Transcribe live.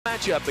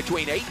matchup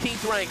between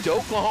 18th-ranked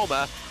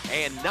Oklahoma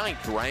and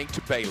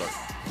 9th-ranked Baylor.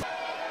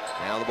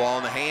 Now the ball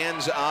in the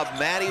hands of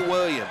Maddie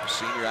Williams,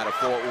 senior out of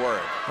Fort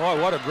Worth.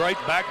 Boy, what a great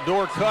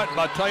backdoor cut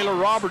by Taylor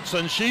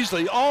Robertson. She's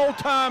the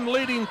all-time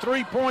leading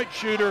three-point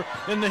shooter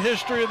in the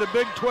history of the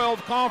Big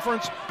 12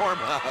 Conference.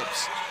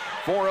 Warm-ups.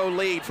 4-0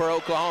 lead for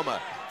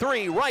Oklahoma.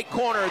 Three, right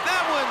corner.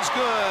 That one's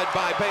good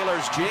by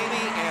Baylor's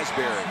Jamie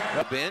Asbury.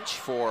 Bench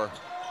for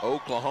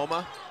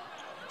Oklahoma.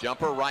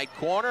 Jumper right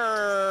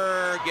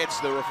corner, gets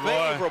the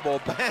favorable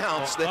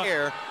bounce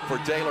there for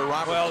Taylor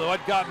Robertson. Well,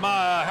 what got my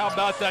eye, how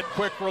about that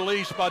quick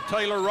release by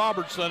Taylor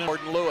Robertson?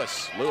 Jordan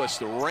Lewis,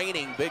 the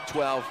reigning Big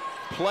 12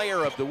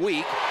 Player of the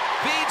Week,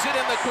 feeds it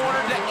in the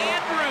corner to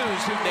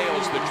Andrews, who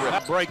nails the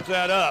trip. Break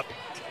that up.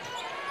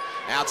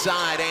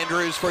 Outside,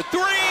 Andrews for three,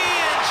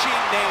 and she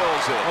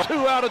nails it.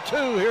 2 out of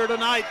 2 here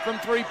tonight from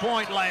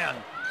three-point land.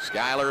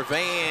 Skylar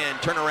Van,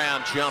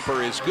 turnaround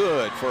jumper is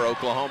good for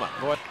Oklahoma.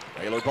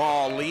 Baylor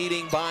ball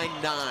leading by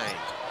 9.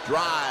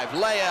 Drive,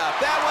 layup,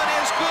 that one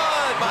is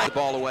good. The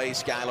ball away,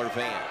 Skylar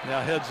Van.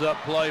 Now heads up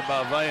play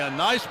by Van.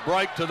 Nice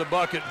break to the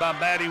bucket by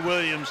Maddie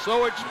Williams.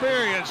 So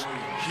experienced.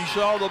 She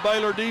saw the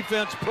Baylor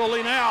defense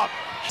pulling out.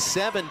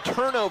 7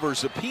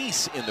 turnovers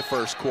apiece in the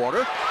first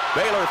quarter.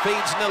 Baylor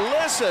feeds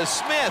Nalissa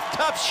Smith.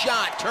 Tough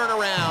shot,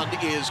 turnaround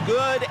is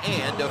good,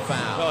 and a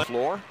foul.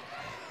 Floor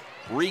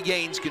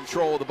regains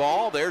control of the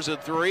ball. There's a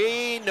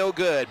three, no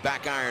good.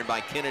 Back iron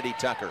by Kennedy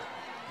Tucker.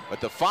 But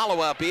the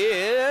follow-up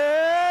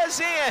is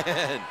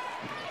in.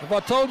 If I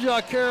told you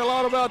I care a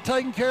lot about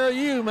taking care of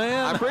you,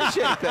 man. I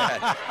appreciate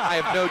that. I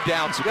have no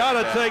doubts about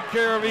that. Gotta take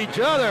care of each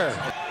other.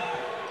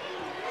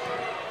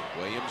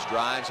 Williams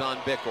drives on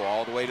Bickle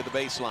all the way to the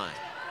baseline.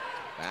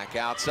 Back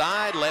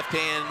outside,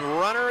 left-hand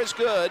runner is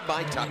good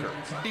by Tucker.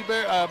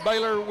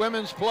 Baylor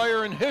women's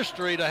player in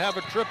history to have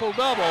a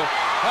triple-double.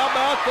 How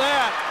about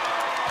that?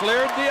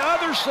 Cleared the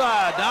other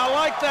side. Now I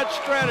like that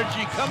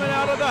strategy coming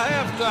out of the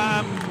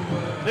halftime.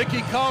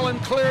 Nikki Collin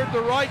cleared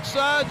the right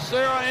side.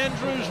 Sarah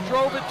Andrews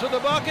drove it to the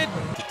bucket.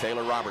 To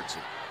Taylor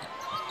Robertson.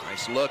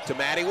 Nice look to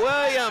Maddie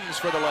Williams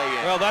for the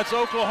lay-in. Well, that's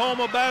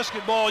Oklahoma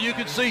basketball. You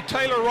can see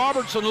Taylor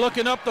Robertson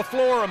looking up the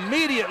floor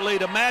immediately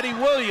to Maddie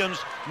Williams.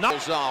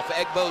 Knocks off.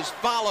 Egbo's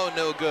follow,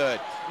 no good.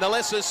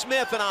 Nalissa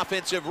Smith, an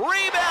offensive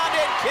rebound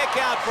and kick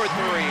out for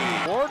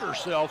three. Ward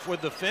herself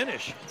with the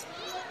finish.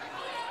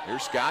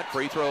 Here's Scott,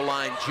 free throw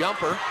line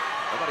jumper.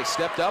 Nobody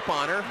stepped up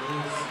on her.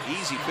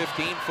 Easy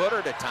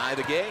 15-footer to tie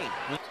the game.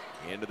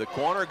 Into the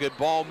corner, good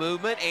ball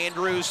movement.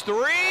 Andrews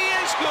three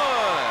is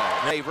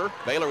good. Favor,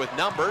 Baylor with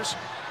numbers.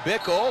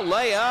 Bickle,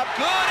 layup,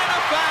 good, and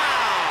a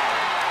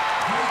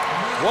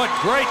foul. What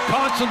great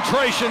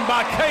concentration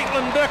by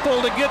Caitlin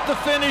Bickle to get the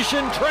finish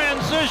in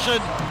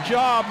transition.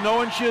 Job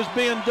knowing she is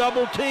being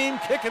double-teamed,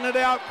 kicking it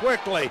out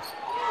quickly.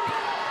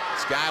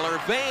 Skylar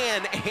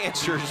Van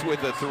answers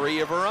with a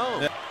three of her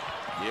own.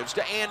 Gives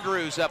to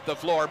Andrews up the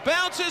floor.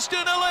 Bounces to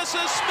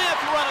Nalissa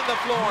Smith running the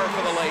floor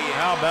for the lay-in.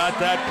 How about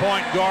that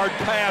point guard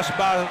pass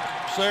by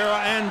Sarah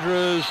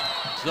Andrews?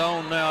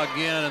 Zone now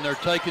again, and they're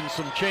taking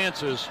some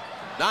chances.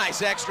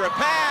 Nice extra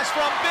pass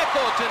from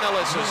Bickle to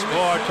Nalissa Smith.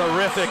 Boy,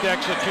 terrific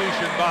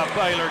execution by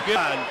Baylor.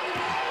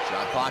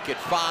 Shot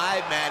pocket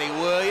 5. Maddie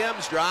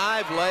Williams.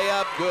 Drive,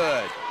 layup,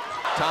 good.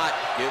 Tot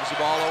gives the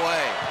ball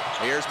away.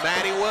 Here's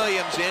Maddie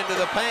Williams into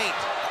the paint.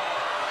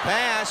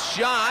 Pass,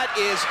 shot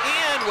is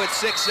in with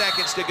 6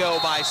 seconds to go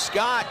by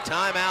Scott.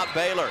 Timeout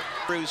Baylor.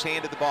 Cruz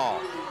handed the ball.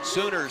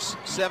 Sooners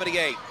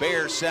 78,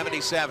 Bears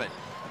 77.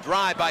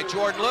 Drive by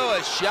Jordan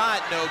Lewis,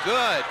 shot no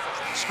good.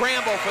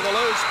 Scramble for the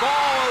loose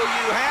ball.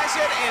 OU has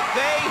it, and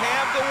they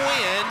have the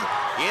win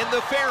in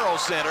the Farrell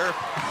Center.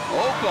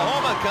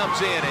 Oklahoma comes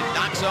in and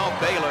knocks off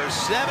Baylor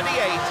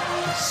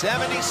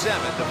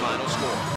 78-77, the final score.